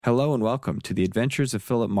Hello and welcome to the Adventures of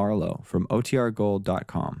Philip Marlowe from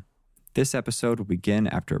OTRGold.com. This episode will begin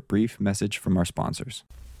after a brief message from our sponsors.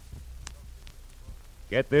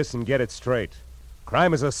 Get this and get it straight.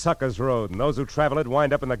 Crime is a sucker's road, and those who travel it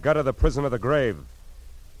wind up in the gutter, the prison, or the grave.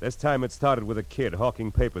 This time it started with a kid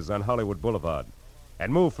hawking papers on Hollywood Boulevard,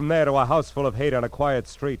 and moved from there to a house full of hate on a quiet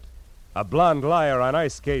street, a blonde liar on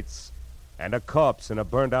ice skates, and a corpse in a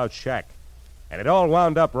burned-out shack. And it all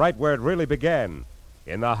wound up right where it really began,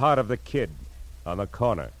 in the heart of the kid on the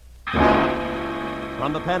corner.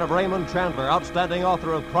 From the pen of Raymond Chandler, outstanding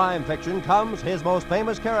author of crime fiction, comes his most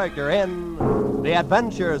famous character in The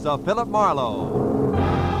Adventures of Philip Marlowe.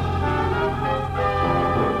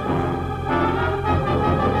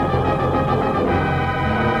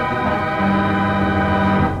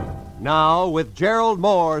 Now, with Gerald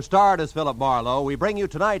Moore starred as Philip Marlowe, we bring you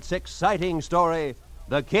tonight's exciting story,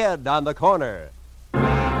 The Kid on the Corner.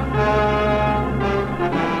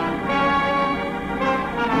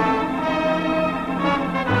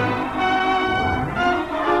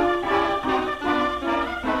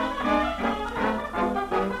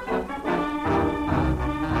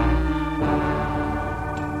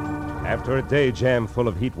 After a day jam full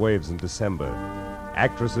of heat waves in December,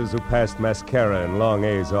 actresses who passed mascara and long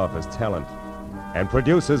A's off as talent, and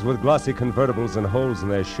producers with glossy convertibles and holes in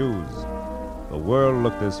their shoes, the world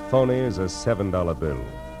looked as phony as a $7 bill.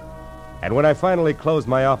 And when I finally closed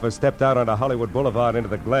my office, stepped out onto Hollywood Boulevard into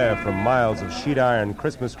the glare from miles of sheet iron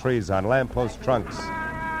Christmas trees on lamppost trunks,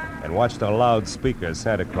 and watched a loudspeaker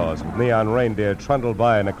Santa Claus with neon reindeer trundle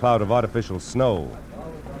by in a cloud of artificial snow,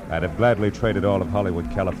 I'd have gladly traded all of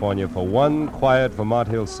Hollywood, California for one quiet Vermont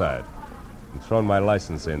hillside and thrown my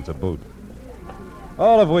license in to boot.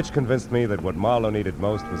 All of which convinced me that what Marlowe needed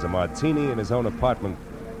most was a martini in his own apartment,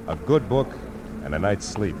 a good book, and a night's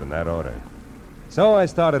sleep in that order. So I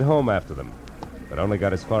started home after them, but only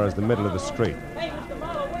got as far as the middle of the street. Hey, Mr.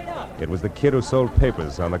 Marlowe, wait up! It was the kid who sold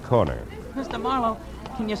papers on the corner. Mr. Marlowe,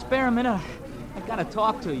 can you spare a minute? I've got to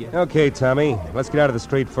talk to you. Okay, Tommy, let's get out of the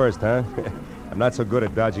street first, huh? I'm not so good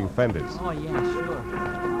at dodging fenders. Oh, yeah,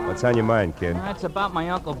 sure. What's on your mind, kid? It's about my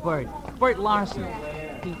Uncle Bert. Bert Larson.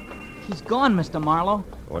 He's gone, Mr. Marlowe.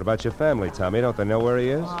 What about your family, Tommy? Don't they know where he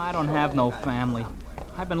is? Oh, I don't have no family.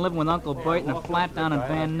 I've been living with Uncle Bert in a flat down in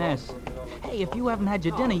Van Ness. Hey, if you haven't had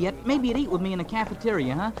your dinner yet, maybe you'd eat with me in the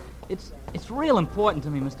cafeteria, huh? It's real important to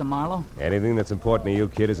me, Mr. Marlowe. Anything that's important to you,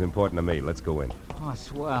 kid, is important to me. Let's go in. Oh,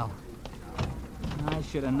 swell. I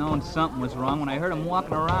should have known something was wrong when I heard him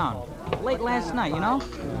walking around. Late last night, you know?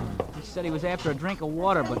 He said he was after a drink of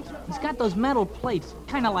water, but he's got those metal plates,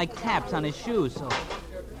 kind of like taps on his shoes, so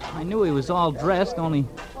I knew he was all dressed, only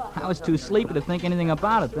I was too sleepy to think anything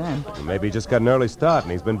about it then. Maybe he just got an early start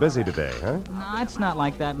and he's been busy today, huh? No, it's not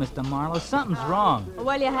like that, Mr. Marlowe. Something's wrong.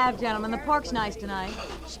 Well, you have, gentlemen. The pork's nice tonight.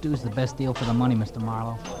 Stew's the best deal for the money, Mr.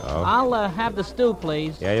 Marlowe. Oh? I'll have the stew,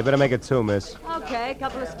 please. Yeah, you better make it two, miss. Okay, a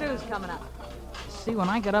couple of stews coming up. See, when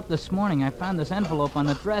I got up this morning, I found this envelope on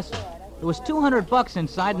the dresser. There was $200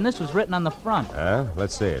 inside, and this was written on the front. Huh?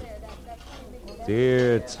 Let's see it.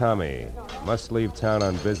 Dear Tommy, must leave town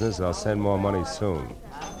on business. I'll send more money soon.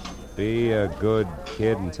 Be a good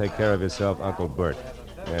kid and take care of yourself, Uncle Bert.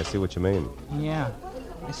 Yeah, I see what you mean. Yeah.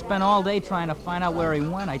 I spent all day trying to find out where he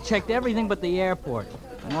went. I checked everything but the airport.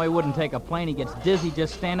 I know he wouldn't take a plane. He gets dizzy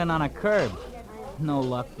just standing on a curb. No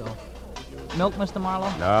luck, though. Milk, Mr.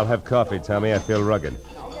 Marlowe? No, I'll have coffee, Tommy. I feel rugged.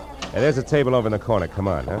 Hey, there's a table over in the corner. Come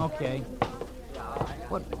on, huh? Okay.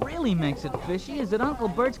 What really makes it fishy is that Uncle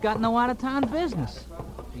Bert's got no out-of-town business.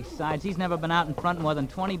 Besides, he's never been out in front more than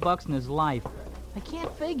 $20 in his life. I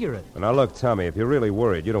can't figure it. Now, look, Tommy, if you're really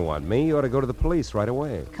worried, you don't want me. You ought to go to the police right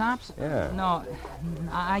away. Cops? Yeah. No,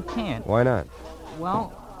 I can't. Why not?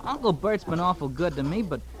 Well, Uncle Bert's been awful good to me,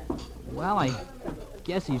 but, well, I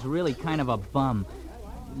guess he's really kind of a bum.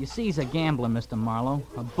 You see, he's a gambler, Mr. Marlowe,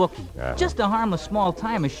 a bookie. Uh-huh. Just a harmless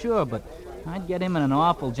small-timer, sure, but I'd get him in an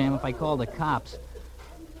awful jam if I called the cops.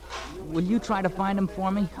 Will you try to find him for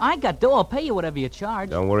me? I got dough. I'll pay you whatever you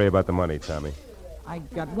charge. Don't worry about the money, Tommy. I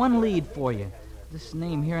got one lead for you. This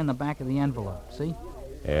name here in the back of the envelope, see?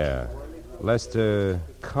 Yeah. Lester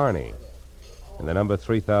Carney. And the number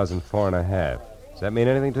 3004.5. Does that mean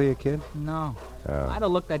anything to you, kid? No. Oh. I'd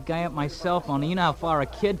have looked that guy up myself, only you know how far a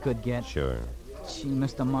kid could get. Sure. Gee,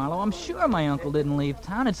 Mr. Marlowe, I'm sure my uncle didn't leave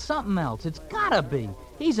town. It's something else. It's gotta be.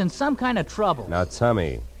 He's in some kind of trouble. Now,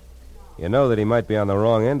 Tommy, you know that he might be on the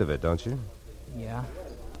wrong end of it, don't you? Yeah.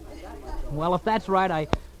 Well, if that's right, I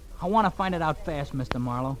want to find it out fast, Mr.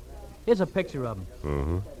 Marlowe. Here's a picture of him.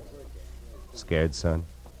 Mm-hmm. Scared, son?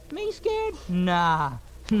 Me scared? Nah.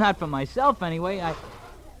 Not for myself, anyway. Yeah,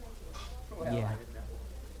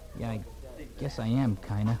 I Guess I am,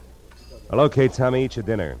 kinda. Well, okay, Tommy, eat your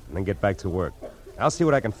dinner, and then get back to work. I'll see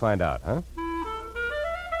what I can find out, huh?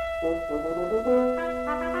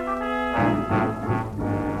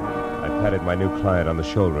 I patted my new client on the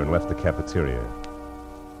shoulder and left the cafeteria.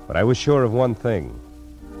 But I was sure of one thing.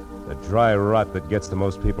 The dry rot that gets to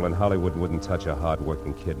most people in Hollywood wouldn't touch a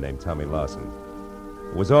hard-working kid named Tommy Lawson,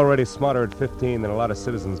 who was already smarter at 15 than a lot of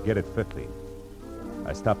citizens get at 50.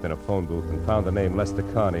 I stopped in a phone booth and found the name Lester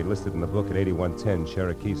Carney listed in the book at 8110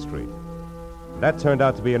 Cherokee Street. That turned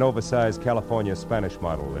out to be an oversized California Spanish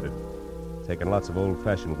model that had taken lots of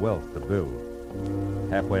old-fashioned wealth to build.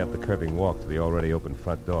 Halfway up the curving walk to the already open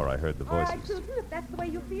front door, I heard the voices. All right, Susan, if that's the way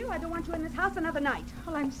you feel, I don't want you in this house another night.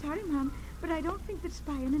 Well, I'm sorry, Mom, but I don't think that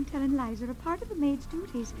spying and telling lies are a part of a maid's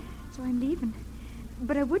duties, so I'm leaving.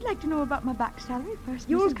 But I would like to know about my back salary first,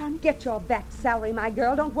 You'll Mrs. Connie. get your back salary, my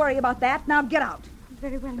girl. Don't worry about that. Now get out.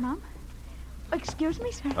 Very well, Mom. Excuse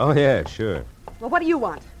me, sir. Oh, yeah, sure. Well, what do you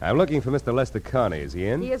want? I'm looking for Mr. Lester Carney. Is he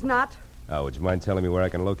in? He is not. Oh, would you mind telling me where I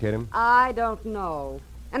can locate him? I don't know.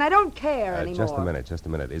 And I don't care anymore. Just a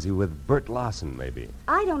minute. Is he with Bert Lawson, maybe?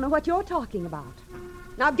 I don't know what you're talking about.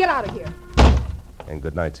 Now get out of here. And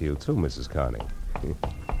good night to you, too, Mrs. Carney.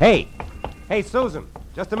 Hey! Hey, Susan!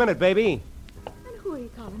 Just a minute, baby. And who are you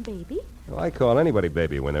calling baby? Well, I call anybody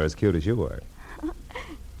baby when they're as cute as you are.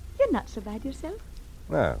 You're not so bad yourself.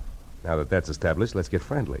 Well, now that that's established, let's get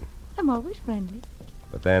friendly. I'm always friendly.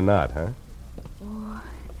 But they're not, huh? Oh,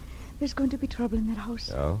 there's going to be trouble in that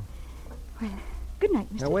house. Oh? Well, good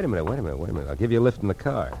night, Mr. Now, wait a minute. I'll give you a lift in the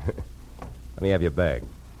car. Let me have your bag.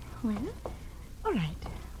 Well, all right.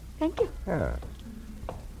 Thank you. Ah.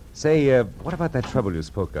 Say, what about that trouble you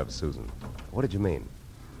spoke of, Susan? What did you mean?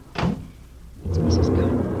 It's Mrs.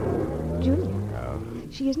 Carney. Julia. Oh.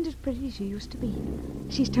 She isn't as pretty as she used to be.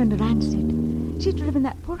 She's turned rancid. She's driven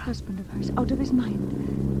that poor husband of hers out of his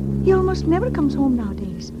mind. He almost never comes home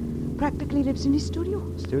nowadays. Practically lives in his studio.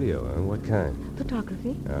 Studio, huh? What kind?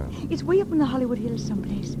 Photography. Oh. It's way up in the Hollywood Hills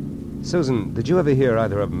someplace. Susan, did you ever hear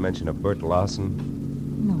either of them mention a Bert Lawson?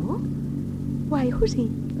 No? Why, who's he?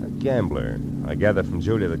 A gambler. I gather from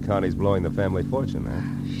Julia that Connie's blowing the family fortune, huh?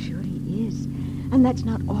 Sure he is. And that's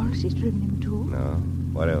not all she's driven him to. No.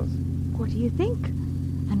 What else? What do you think?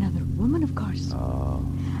 Another woman, of course. Oh.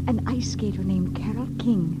 An ice skater named Carol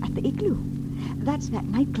King at the Igloo. That's that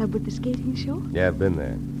nightclub with the skating show. Yeah, I've been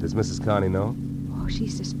there. Does Mrs. Connie know? Oh, she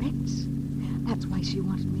suspects. That's why she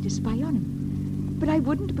wanted me to spy on him. But I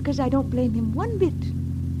wouldn't because I don't blame him one bit.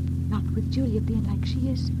 Not with Julia being like she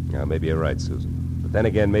is. Yeah, maybe you're right, Susan. But then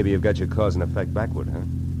again, maybe you've got your cause and effect backward, huh?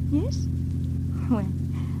 Yes? Well,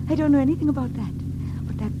 I don't know anything about that.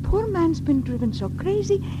 But that poor man's been driven so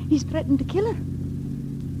crazy, he's threatened to kill her.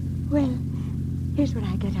 Well, here's where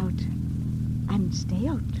I get out. And stay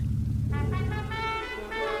out.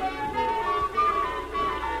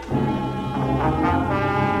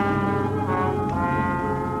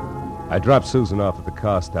 I dropped Susan off at the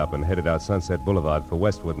car stop and headed out Sunset Boulevard for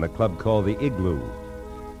Westwood in a club called the Igloo,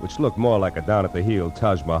 which looked more like a down-at-the-heel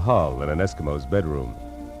Taj Mahal than an Eskimo's bedroom.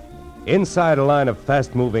 Inside, a line of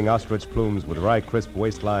fast-moving ostrich plumes with rye-crisp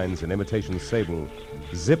waistlines and imitation sable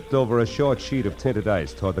zipped over a short sheet of tinted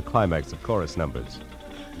ice toward the climax of chorus numbers,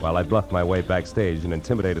 while I bluffed my way backstage and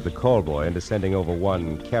intimidated the call boy into sending over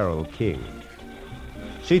one Carol King.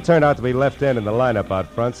 She turned out to be left in the lineup out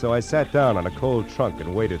front, so I sat down on a cold trunk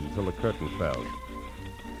and waited until the curtain fell.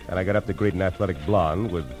 And I got up to greet an athletic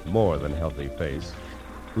blonde with more than healthy face,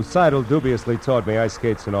 who sidled dubiously toward me, ice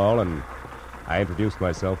skates and all, and I introduced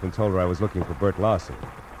myself and told her I was looking for Bert Lawson.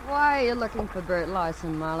 Why are you looking for Bert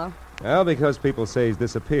Lawson, Marlowe? Well, because people say he's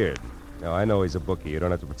disappeared. Now, I know he's a bookie. You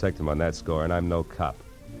don't have to protect him on that score, and I'm no cop.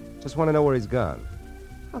 Just want to know where he's gone.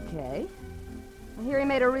 Okay. I hear he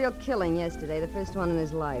made a real killing yesterday, the first one in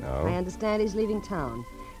his life. Oh? I understand he's leaving town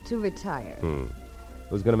to retire.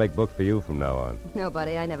 Who's going to make book for you from now on?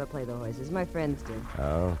 Nobody. I never play the horses. My friends do.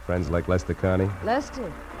 Oh, friends like Lester Carney?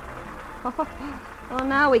 Lester. Well,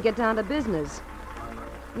 now we get down to business.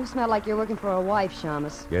 You smell like you're working for a wife,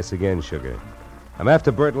 Shamus. Guess again, sugar. I'm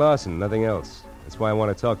after Bert Lawson, nothing else. That's why I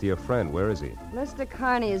want to talk to your friend. Where is he? Lester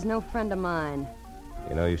Carney is no friend of mine.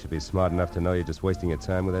 You know, you should be smart enough to know you're just wasting your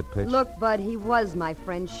time with that pitch. Look, Bud, he was my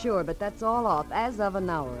friend, sure, but that's all off as of an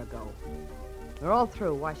hour ago. We're all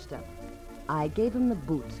through, washed up. I gave him the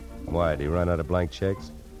boot. Why, did he run out of blank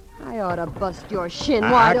checks? I ought to bust your shin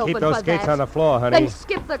wide open keep those for skates that. on the floor, honey. Then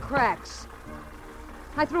skip the cracks.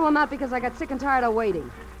 I threw him out because I got sick and tired of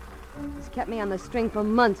waiting. He's kept me on the string for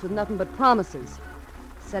months with nothing but promises.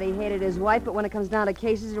 Said he hated his wife, but when it comes down to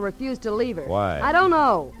cases, he refused to leave her. Why? I don't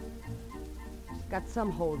know. He's got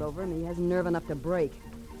some hold over him he hasn't nerve enough to break.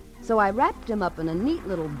 So I wrapped him up in a neat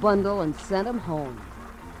little bundle and sent him home.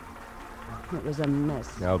 It was a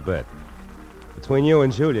mess. I'll bet. Between you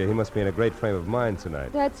and Julia, he must be in a great frame of mind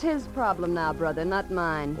tonight. That's his problem now, brother, not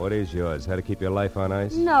mine. What is yours? How to keep your life on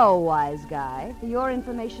ice? No, wise guy. For your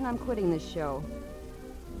information, I'm quitting this show.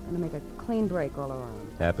 I'm gonna make a clean break all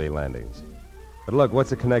around. Happy landings. But look, what's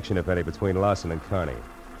the connection, if any, between Lawson and Carney?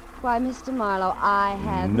 Why, Mr. Marlowe, I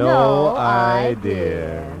have no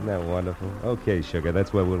idea. Isn't that wonderful? Okay, sugar,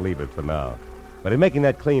 that's where we'll leave it for now. But in making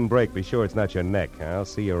that clean break, be sure it's not your neck. I'll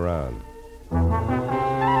see you around.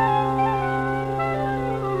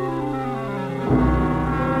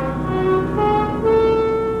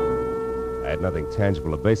 I had nothing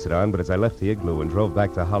tangible to base it on, but as I left the igloo and drove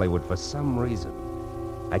back to Hollywood, for some reason,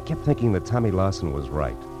 I kept thinking that Tommy Lawson was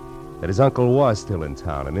right, that his uncle was still in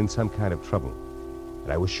town and in some kind of trouble.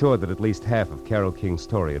 And I was sure that at least half of Carole King's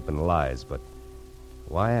story had been lies, but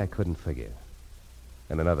why I couldn't figure.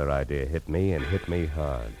 And another idea hit me, and hit me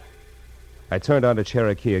hard. I turned onto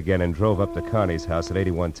Cherokee again and drove up to Carney's house at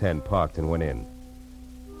 8110, parked, and went in.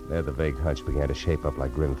 There the vague hunch began to shape up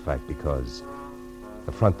like grim fact, because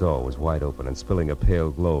the front door was wide open and spilling a pale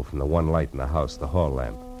glow from the one light in the house, the hall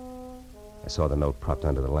lamp. I saw the note propped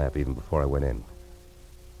under the lamp even before I went in.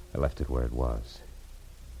 I left it where it was.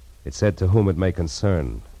 It said, "To whom it may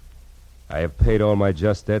concern, I have paid all my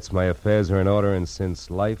just debts, my affairs are in order, and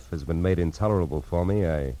since life has been made intolerable for me,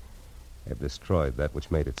 I have destroyed that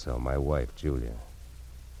which made it so, my wife, Julia.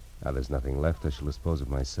 Now there's nothing left. I shall dispose of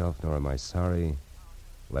myself, nor am I sorry,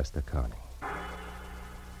 Lester Carney."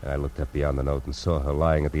 And I looked up beyond the note and saw her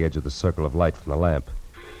lying at the edge of the circle of light from the lamp.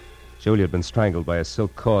 Julia had been strangled by a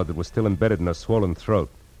silk cord that was still embedded in her swollen throat.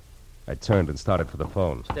 I turned and started for the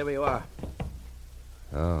phone. There you are.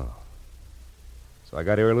 Oh. So I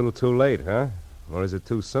got here a little too late, huh? Or is it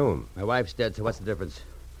too soon? My wife's dead, so what's the difference?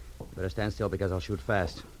 Better stand still because I'll shoot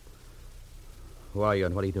fast. Who are you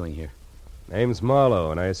and what are you doing here? Name's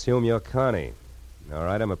Marlowe, and I assume you're Connie. All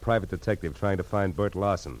right, I'm a private detective trying to find Bert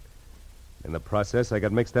Larson. In the process, I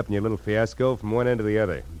got mixed up in your little fiasco from one end to the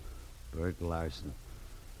other. Bert Larson.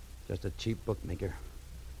 Just a cheap bookmaker.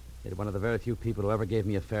 Yet one of the very few people who ever gave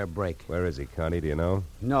me a fair break. Where is he, Connie? Do you know?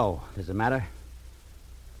 No. Does it matter?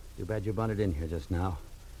 Too bad you bunted in here just now.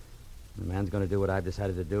 The man's going to do what I've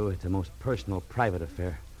decided to do. It's a most personal, private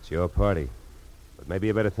affair. It's your party. But maybe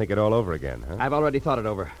you better think it all over again, huh? I've already thought it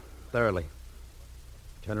over. Thoroughly.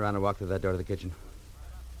 Turn around and walk through that door to the kitchen.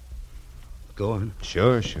 Go on.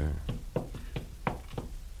 Sure.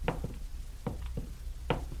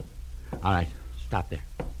 All right. Stop there.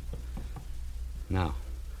 Now,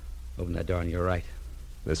 open that door on your right.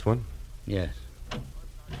 This one? Yes.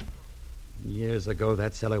 Years ago,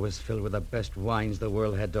 that cellar was filled with the best wines the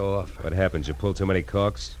world had to offer. What happened? You pulled too many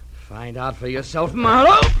corks? Find out for yourself,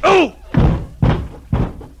 Marlowe. Oh!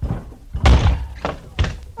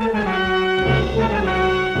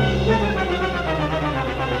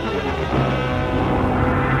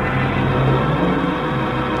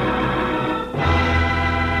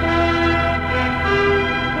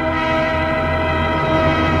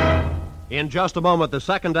 In just a moment, the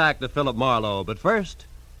second act of Philip Marlowe. But first,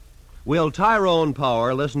 will Tyrone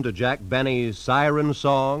Power listen to Jack Benny's Siren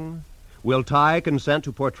Song? Will Ty consent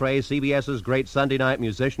to portray CBS's great Sunday night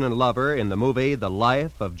musician and lover in the movie The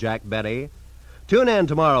Life of Jack Benny? Tune in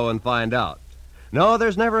tomorrow and find out. No,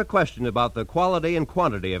 there's never a question about the quality and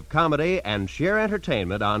quantity of comedy and sheer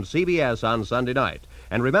entertainment on CBS on Sunday night.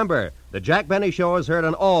 And remember, the Jack Benny Show is heard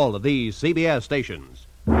on all of these CBS stations.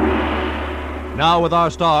 Now, with our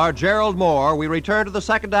star, Gerald Moore, we return to the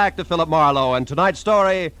second act of Philip Marlowe and tonight's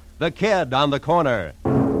story, The Kid on the Corner.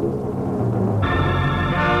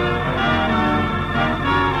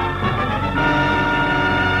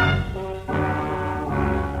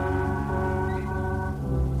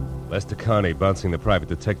 Lester Carney, bouncing the private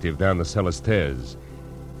detective down the cellar stairs,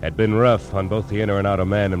 had been rough on both the inner and outer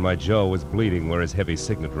man, and my jaw was bleeding where his heavy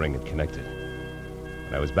signet ring had connected.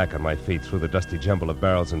 I was back on my feet through the dusty jumble of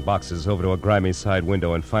barrels and boxes over to a grimy side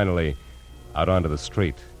window and finally out onto the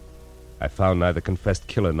street. I found neither confessed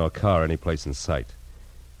killer nor car any place in sight,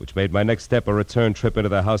 which made my next step a return trip into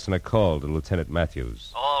the house and a call to Lieutenant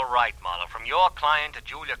Matthews. All right, Marlowe. From your client to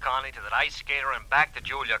Julia Carney to that ice skater and back to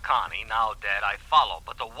Julia Carney. Now, Dad, I follow,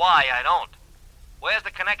 but the why I don't. Where's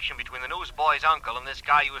the connection between the newsboy's uncle and this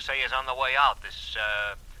guy you say is on the way out?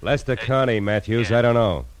 Lester Carney, Matthews, yeah. I don't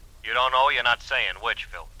know. You don't know? You're not saying which,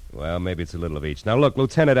 Phil. Well, maybe it's a little of each. Now, look,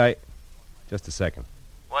 Lieutenant, Just a second.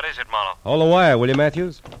 What is it, Marlowe? Hold the wire, will you,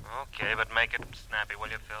 Matthews? Okay, but make it snappy, will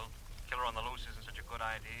you, Phil? Killer on the loose isn't such a good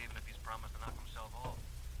idea, even if he's promised to knock himself off.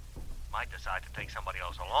 Might decide to take somebody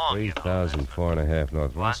else along, 3,004.5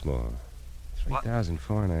 North What? Rossmore.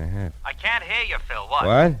 $3,004.5. I can't hear you, Phil. What?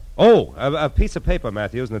 What? Oh, a piece of paper,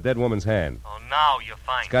 Matthews, in the dead woman's hand. Oh, now you're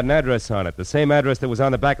fine. It's got an address on it. The same address that was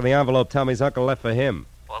on the back of the envelope Tommy's uncle left for him.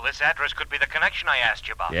 Well, this address could be the connection I asked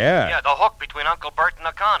you about. Yeah. Yeah, the hook between Uncle Bert and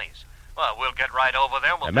the Connies. Well, we'll get right over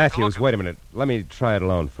there. We'll take a Matthews, look wait a minute. Let me try it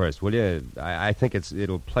alone first, will you? I think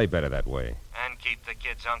it'll play better that way. And keep the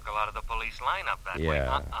kid's uncle out of the police lineup that way. Yeah.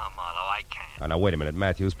 Marlo, I can't. Oh, now, wait a minute,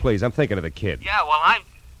 Matthews, please. I'm thinking of the kid. Yeah, well, I'm...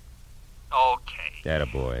 Okay.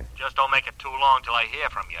 Attaboy. Just don't make it too long till I hear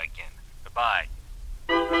from you again. Goodbye.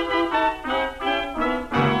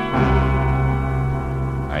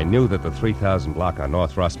 I knew that the 3000 block on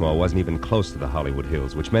North Rossmore wasn't even close to the Hollywood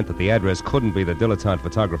Hills, which meant that the address couldn't be the dilettante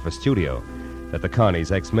photographer studio that the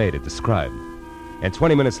Connie's ex-maid had described. And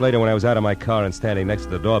 20 minutes later, when I was out of my car and standing next to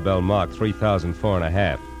the doorbell marked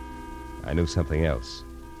 3004.5, I knew something else,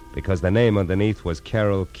 because the name underneath was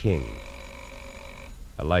Carol King.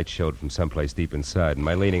 A light showed from someplace deep inside, and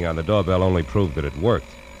my leaning on the doorbell only proved that it worked.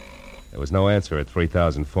 There was no answer at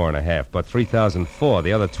 3004.5, but 3004,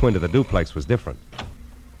 the other twin to the duplex, was different.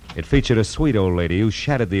 It featured a sweet old lady who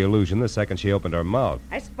shattered the illusion the second she opened her mouth.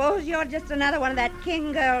 I suppose you're just another one of that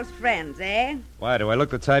King girl's friends, eh? Why, do I look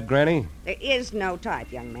the type, Granny? There is no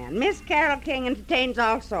type, young man. Miss Carol King entertains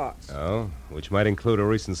all sorts. Oh, which might include a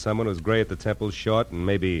recent someone who's gray at the temples, short, and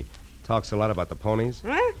maybe talks a lot about the ponies?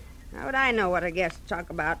 Huh? How would I know what a guest talk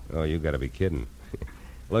about? Oh, you gotta be kidding.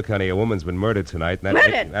 Look, honey, a woman's been murdered tonight. And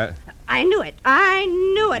Murdered? I knew it. I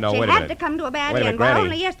knew it. No, she wait a had minute. to come to a bad Wait a end. minute, Well, Granny.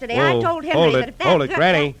 only yesterday Whoa, I told Henry hold that it, if that... hold it,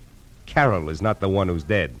 Granny. Carol is not the one who's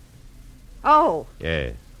dead. Oh,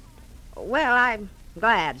 Yeah, well, I'm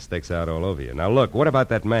glad. sticks out all over you. Now, look, what about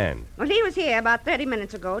that man? Well, he was here about 30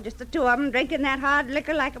 minutes ago, just the two of them, drinking that hard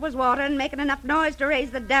liquor like it was water and making enough noise to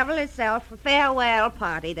raise the devil himself. A farewell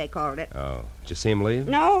party, they called it. Oh, did you see him leave?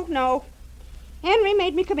 No. Henry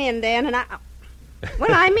made me come in then, and I...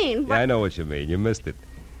 Well, I mean... Yeah, I know what you mean. You missed it.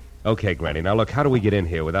 Okay, Granny, now look, how do we get in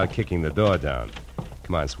here without kicking the door down?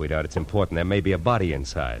 Come on, sweetheart, it's important. There may be a body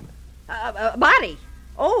inside. Body?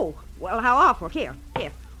 Oh, well, how awful. Here.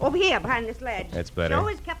 Over here, behind this ledge. That's better. She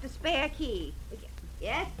always kept a spare key.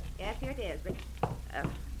 Yes, here it is. But,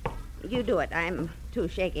 you do it. I'm too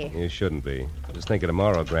shaky. You shouldn't be. Just think of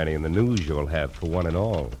tomorrow, Granny, and the news you'll have for one and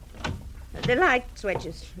all. The light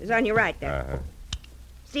switches is on your right there. Uh-huh.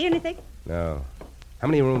 See anything? No. How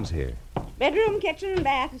many rooms here? Bedroom, kitchen, and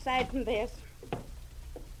bath, aside from this.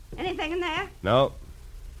 Anything in there? No.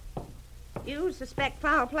 You suspect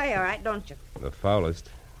foul play, all right, don't you? The foulest.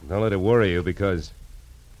 Don't let it worry you, because...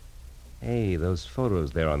 Hey, those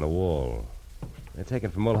photos there on the wall. They're taken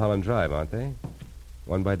from Mulholland Drive, aren't they?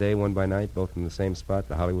 One by day, one by night, both in the same spot,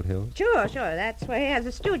 the Hollywood Hills? Sure. That's where he has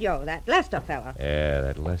a studio, that Lester fella. Yeah,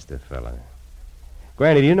 that Lester fella.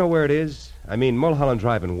 Granny, do you know where it is? I mean, Mulholland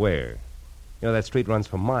Drive and where? You know, that street runs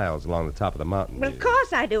for miles along the top of the mountain. Well, of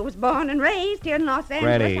course I do. Was born and raised here in Los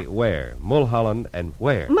Angeles. Granny, where? Mulholland and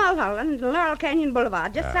where? Mulholland, Laurel Canyon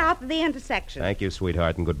Boulevard, just south of the intersection. Thank you,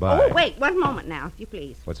 sweetheart, and goodbye. Oh, wait, one moment now, if you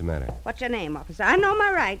please. What's the matter? What's your name, officer? I know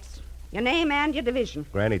my rights. Your name and your division.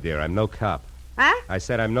 Granny, dear, I'm no cop. Huh? I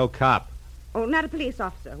said I'm no cop. Oh, not a police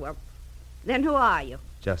officer. Well, then who are you?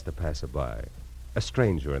 Just a passerby. A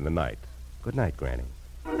stranger in the night. Good night, Granny.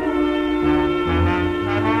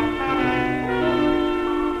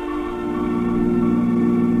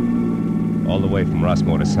 All the way from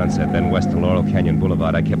Rossmore to Sunset, then west to Laurel Canyon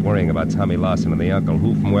Boulevard, I kept worrying about Tommy Lawson and the uncle,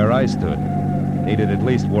 who, from where I stood, needed at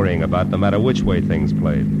least worrying about no matter which way things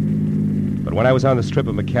played. But when I was on the strip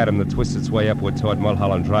of macadam that twists its way upward toward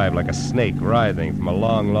Mulholland Drive like a snake writhing from a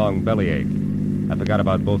long, long bellyache, I forgot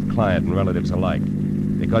about both client and relatives alike.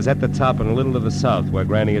 Because at the top and a little to the south, where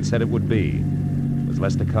Granny had said it would be, was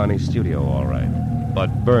Lester Carney's studio, all right,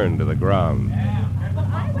 but burned to the ground.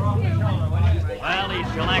 Well, these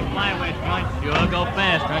shellac flyweight joints sure go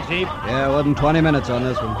fast, huh, Chief? Yeah, it wasn't 20 minutes on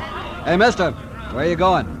this one. Hey, mister, where are you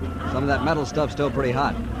going? Some of that metal stuff's still pretty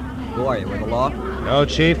hot. Who are you, with the law? No,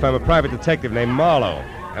 Chief, I'm a private detective named Marlowe.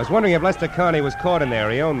 I was wondering if Lester Carney was caught in there.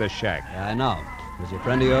 He owned this shack. Yeah, I know. Was he a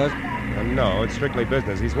friend of yours? No, it's strictly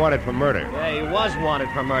business. He's wanted for murder. Yeah, he was wanted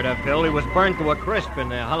for murder, Phil. He was burned to a crisp in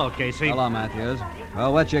there. Hello, Casey. Hello, Matthews.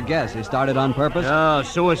 Well, what's your guess? He started on purpose? No,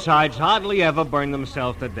 suicides hardly ever burn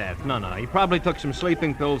themselves to death. No. He probably took some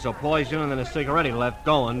sleeping pills or poison and then a cigarette he left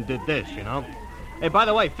going did this, you know. Hey, by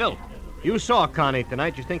the way, Phil, you saw Connie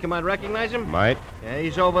tonight. You think you might recognize him? Might. Yeah,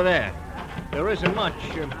 he's over there. There isn't much.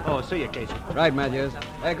 See you, Casey. Right, Matthews.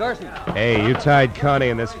 Hey, Garson. Hey, you tied Connie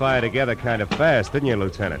and this fire together kind of fast, didn't you,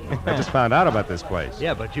 Lieutenant? I just found out about this place.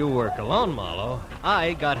 Yeah, but you work alone, Marlowe.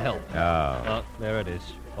 I got help. Oh. There it is.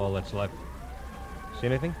 All that's left. See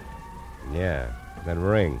anything? Yeah, that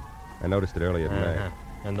ring. I noticed it earlier tonight.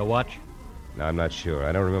 And the watch? No, I'm not sure.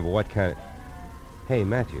 I don't remember what kind of... Hey,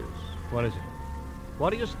 Matthews. What is it?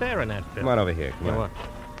 What are you staring at, Phil? Come on over here. Come on. What?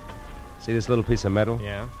 See this little piece of metal?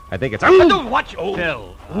 Yeah. I think it's... Watch! Oh.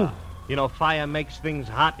 Phil. You know, fire makes things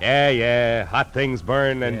hot. Yeah. Hot things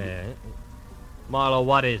burn and... Yeah. Marlowe,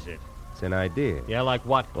 what is it? It's an idea. Yeah, like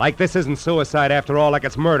what? Like this isn't suicide after all, like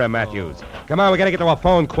it's murder, Matthews. Come on, we gotta get to our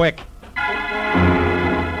phone quick.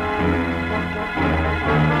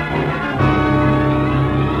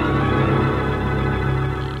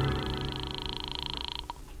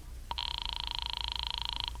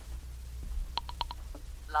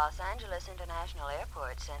 Los Angeles International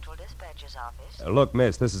Airport, Central Dispatcher's Office. Look,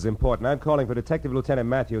 miss, this is important. I'm calling for Detective Lieutenant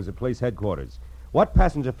Matthews at police headquarters. What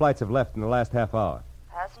passenger flights have left in the last half hour?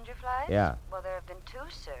 Passenger flights? Yeah. Well, there have been 2,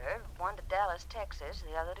 sir. One to Dallas, Texas,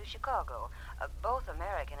 the other to Chicago. Both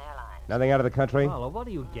American Airlines. Nothing out of the country? Marlowe, what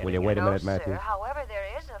are you getting? Will you wait a minute, Matthews? Sir. However, there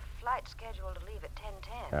is a flight scheduled to leave at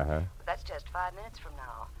 10:10. Uh-huh. But that's just 5 minutes from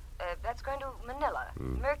now. That's going to Manila.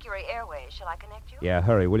 Mercury Airways. Shall I connect you? Yeah,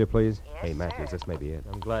 hurry, will you, please? Yes, Hey, Matthews, sir. this may be it.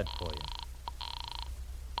 I'm glad for you.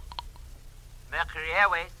 Mercury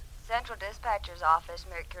Airways. Central Dispatcher's Office,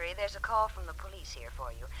 Mercury. There's a call from the police here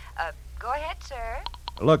for you. Go ahead, sir.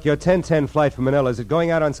 Look, your 10:10 flight from Manila, is it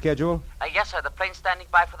going out on schedule? Yes, sir. The plane's standing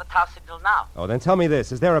by for the tower signal now. Oh, then tell me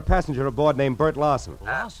this. Is there a passenger aboard named Bert Lawson?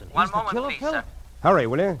 Lawson? One He's the moment, killer, please, Phil? sir. Hurry,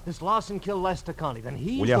 will you? This Lawson killed Lester Connie. Then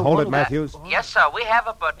he's Will you the hold one it, who- Matthews? Yes, sir. We have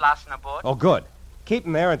a Bert Larson aboard. Oh, good. Keep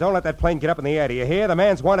him there and don't let that plane get up in the air. Do you hear? The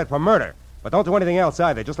man's wanted for murder. But don't do anything else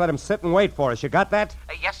either. Just let him sit and wait for us. You got that?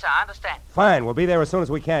 Yes, sir. I understand. Fine. We'll be there as soon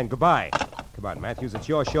as we can. Goodbye. Come on, Matthews. It's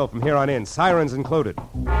your show from here on in. Sirens included.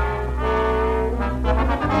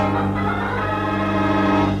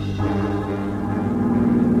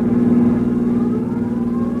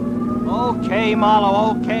 Okay,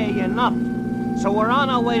 Marlowe, okay, enough. So we're on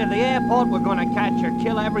our way to the airport. We're going to catch or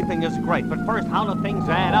kill. Everything is great. But first, how do things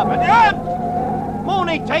add up?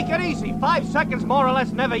 Mooney, take it easy. 5 seconds more or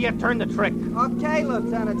less, never yet turn the trick. Okay,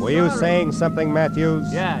 Lieutenant. Were you saying something,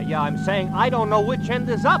 Matthews? Yeah, I'm saying I don't know which end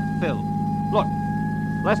is up, Phil. Look,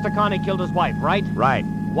 Lester Connie killed his wife, right? Right.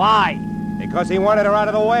 Why? Because he wanted her out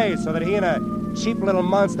of the way so that he and a cheap little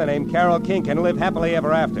monster named Carol King can live happily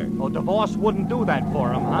ever after. Oh, divorce wouldn't do that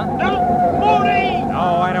for him, huh? Mooney! No,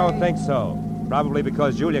 I don't think so. Probably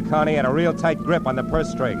because Julia Connie had a real tight grip on the purse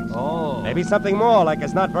strings. Oh. Maybe something more, like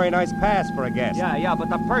his not very nice pass for a guest. Yeah, but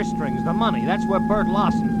the purse strings, the money, that's where Bert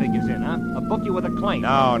Lawson figures in, huh? A bookie with a claim.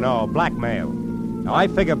 No, blackmail. Now, I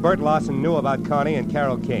figure Bert Lawson knew about Connie and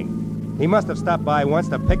Carol King. He must have stopped by once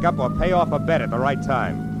to pick up or pay off a bet at the right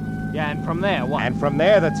time. Yeah, and from there, what? And from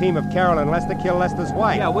there, the team of Carol and Lester killed Lester's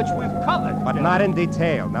wife. Yeah, which we've covered. But not in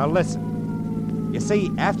detail. Now, listen. You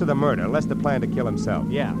see, after the murder, Lester planned to kill himself.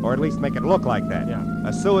 Yeah. Or at least make it look like that. Yeah.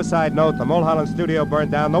 A suicide note, the Mulholland studio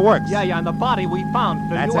burned down, the works. Yeah, and the body we found.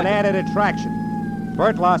 Phil, That's an added attraction.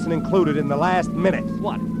 Bert Lawson included in the last minute.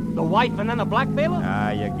 What? The wife and then the blackmailer?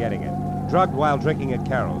 Ah, you're getting it. Drugged while drinking at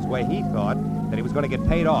Carol's, where he thought that he was going to get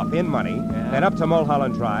paid off in money, then up to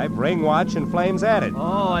Mulholland Drive, ring watch, and flames added.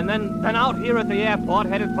 Oh, and then out here at the airport,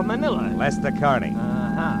 headed for Manila. Lester Carney.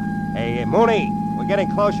 Uh-huh. Hey, Mooney, we're getting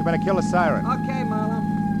close. You better kill the siren. Okay, Marlowe.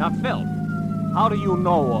 Now, Phil, how do you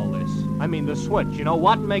know all this? I mean, the switch,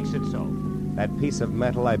 what makes it so? That piece of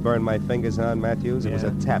metal I burned my fingers on, Matthews, it was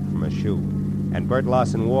a tap from a shoe. And Bert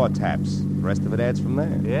Lawson wore taps. The rest of it adds from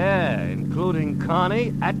there. Yeah, including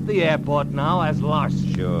Connie at the airport now as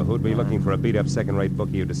Larson. Sure, who'd be looking for a beat-up second-rate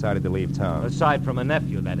bookie who decided to leave town? Aside from a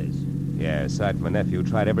nephew, that is. Yeah, aside from a nephew,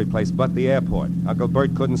 tried every place but the airport. Uncle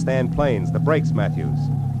Bert couldn't stand planes. The brakes, Matthews.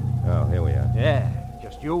 Oh, here we are. Yeah,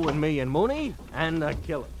 just you and me and Mooney and the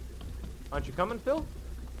killer. Aren't you coming, Phil?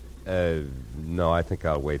 No, I think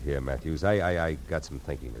I'll wait here, Matthews. I got some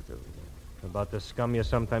thinking to do. About the scum you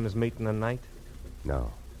sometimes meet in the night?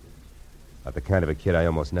 No. Not the kind of a kid I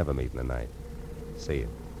almost never meet in the night. See you.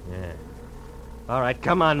 Yeah. All right,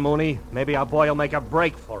 come on, Mooney. Maybe our boy will make a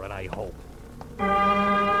break for it, I hope.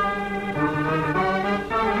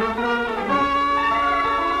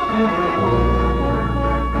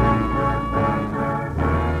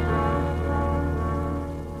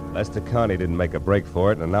 Lester Connie didn't make a break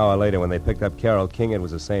for it, and an hour later when they picked up Carol King, it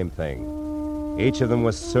was the same thing. Each of them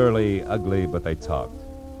was surly, ugly, but they talked.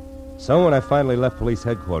 So when I finally left police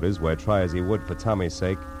headquarters, where try as he would for Tommy's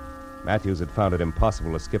sake, Matthews had found it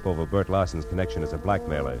impossible to skip over Bert Larson's connection as a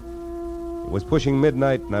blackmailer. It was pushing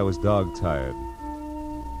midnight, and I was dog-tired.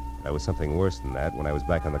 There was something worse than that when I was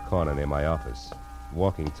back on the corner near my office,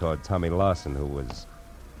 walking toward Tommy Larson, who was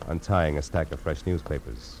untying a stack of fresh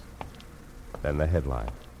newspapers. Then the headline.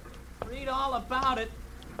 Read all about it.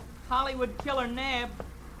 Hollywood killer nabbed.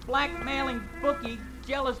 blackmailing bookie,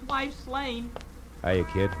 jealous wife slain. Hiya,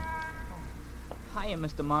 kid. Hiya,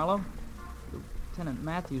 Mr. Marlowe. Lieutenant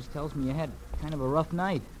Matthews tells me you had kind of a rough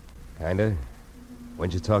night. Kinda.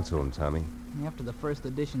 When'd you talk to him, Tommy? After the first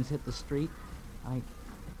editions hit the street, I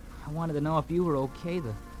wanted to know if you were okay.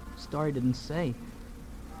 The story didn't say.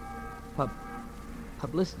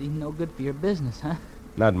 Publicity no good for your business, huh?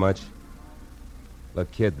 Not much.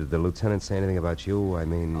 Look, kid, did the lieutenant say anything about you? I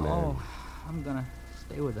mean... I'm gonna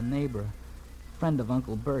stay with a neighbor, a friend of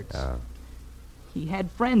Uncle Bert's. Oh. He had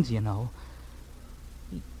friends, you know.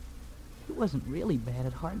 He wasn't really bad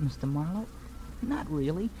at heart, Mr. Marlowe. Not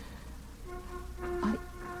really.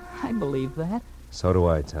 I believe that. So do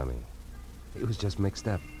I, Tommy. He was just mixed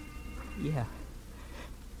up. Yeah.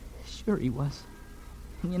 Sure he was.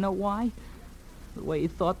 And you know why? The way he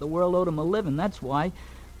thought the world owed him a living, that's why.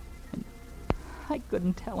 And I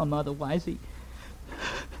couldn't tell him otherwise.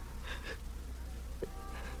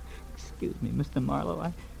 Excuse me, Mr.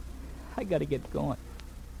 Marlowe. I gotta get going.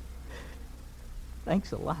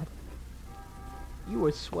 Thanks a lot. You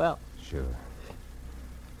were swell. Sure.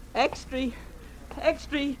 Extra.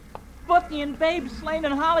 Bookie and Babe slain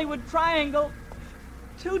in Hollywood Triangle.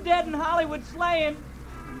 2 dead in Hollywood slaying.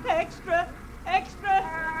 Extra.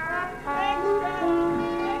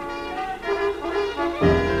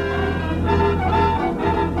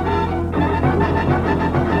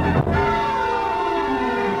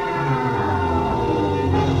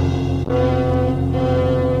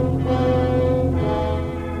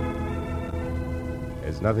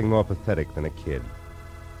 There's nothing more pathetic than a kid.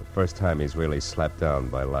 The first time he's really slapped down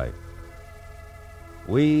by life.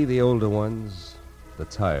 We, the older ones, the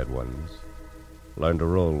tired ones, learn to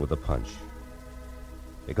roll with the punch.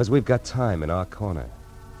 Because we've got time in our corner,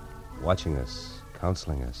 watching us,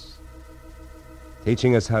 counseling us,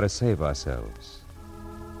 teaching us how to save ourselves,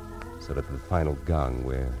 so that at the final gong,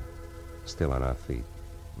 we're still on our feet.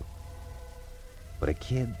 But a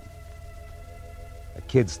kid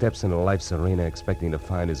steps into life's arena expecting to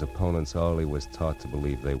find his opponents all he was taught to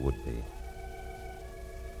believe they would be.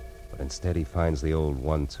 But instead he finds the old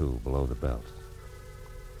 1-2 below the belt.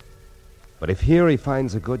 But if here he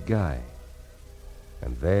finds a good guy,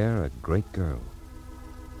 and there a great girl,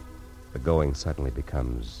 the going suddenly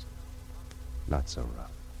becomes not so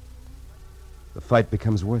rough. The fight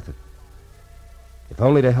becomes worth it, if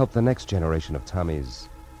only to help the next generation of Tommies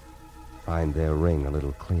find their ring a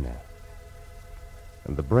little cleaner,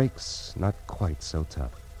 and the breaks not quite so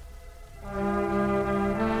tough.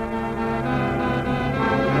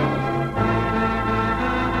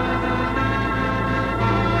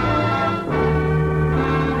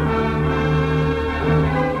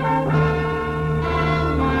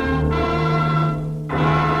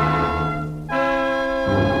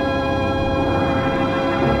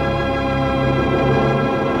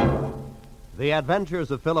 The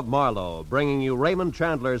Adventures of Philip Marlowe, bringing you Raymond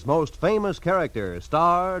Chandler's most famous character,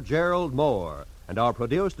 star Gerald Moore, and are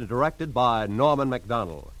produced and directed by Norman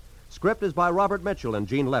MacDonald. Script is by Robert Mitchell and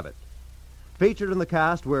Gene Levitt. Featured in the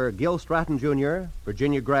cast were Gil Stratton Jr.,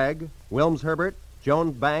 Virginia Gregg, Wilms Herbert,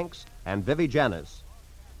 Joan Banks, and Vivi Janis.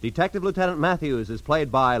 Detective Lieutenant Matthews is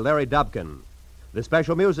played by Larry Dobkin. The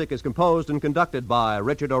special music is composed and conducted by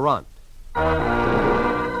Richard Orant.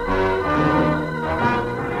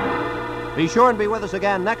 Be sure and be with us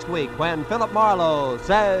again next week when Philip Marlowe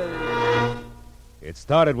says... It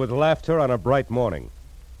started with laughter on a bright morning,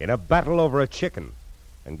 in a battle over a chicken,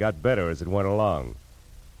 and got better as it went along.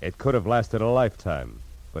 It could have lasted a lifetime,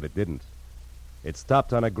 but it didn't. It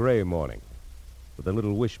stopped on a gray morning, with a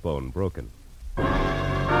little wishbone broken.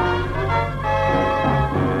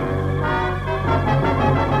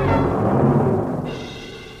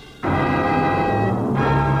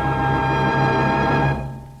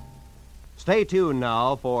 Stay tuned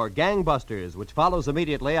now for Gangbusters, which follows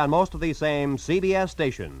immediately on most of these same CBS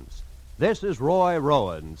stations. This is Roy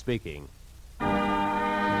Rowan speaking.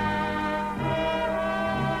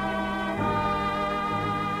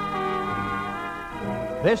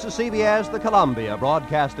 This is CBS, the Columbia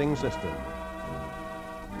Broadcasting System.